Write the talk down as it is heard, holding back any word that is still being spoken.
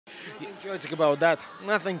Nothing chaotic about that.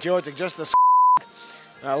 Nothing chaotic, just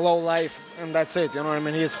a low life, and that's it. You know what I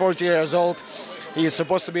mean? He's 40 years old. He's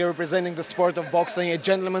supposed to be representing the sport of boxing, a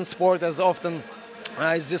gentleman's sport, as often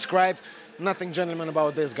is described. Nothing gentleman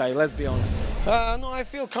about this guy, let's be honest. No, I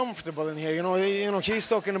feel comfortable in here. You know, he's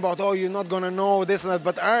talking about, oh, you're not gonna know this and that,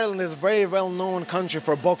 but Ireland is a very well-known country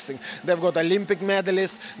for boxing. They've got Olympic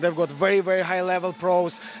medalists, they've got very, very high-level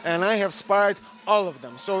pros, and I have sparred all of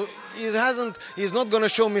them. So he's not going to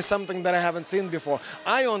show me something that I haven't seen before.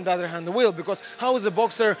 I, on the other hand, will, because how is a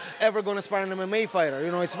boxer ever going to spar an MMA fighter?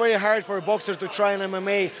 You know, it's very hard for a boxer to try an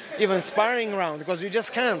MMA, even sparring round, because you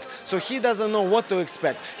just can't. So he doesn't know what to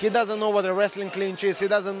expect. He doesn't know what a wrestling clinch is. He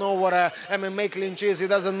doesn't know what a MMA clinch is. He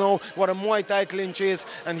doesn't know what a Muay Thai clinch is,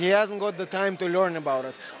 and he hasn't got the time to learn about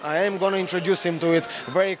it. I am going to introduce him to it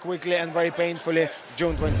very quickly and very painfully,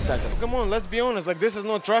 June 22nd. Come on, let's be honest, like, this is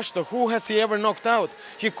not trash talk. Who has he ever knocked out?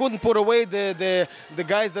 He couldn't put away the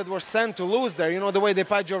guys that were sent to lose there. You know, the way they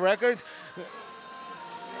pad your record?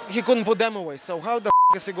 He couldn't put them away. So how the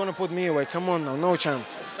is he going to put me away? Come on now, no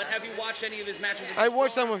chance. But have you watched any of his matches? I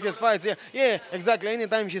watched some of his fights, yeah. Yeah, exactly.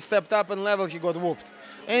 Anytime he stepped up in level, he got whooped.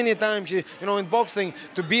 Anytime he, you know, in boxing,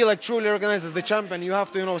 to be like truly recognized as the champion, you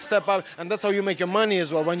have to, you know, step up, and that's how you make your money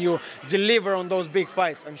as well, when you deliver on those big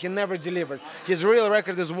fights, and he never delivered. His real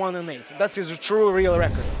record is 1-8. That's his true real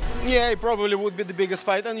record. Yeah, it probably would be the biggest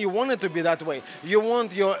fight, and you want it to be that way. You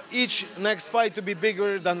want your each next fight to be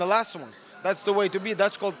bigger than the last one. That's the way to be.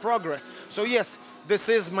 That's called progress. So yes, this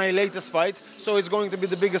is my latest fight, so it's going to be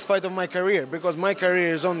the biggest fight of my career, because my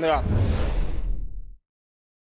career is on the up.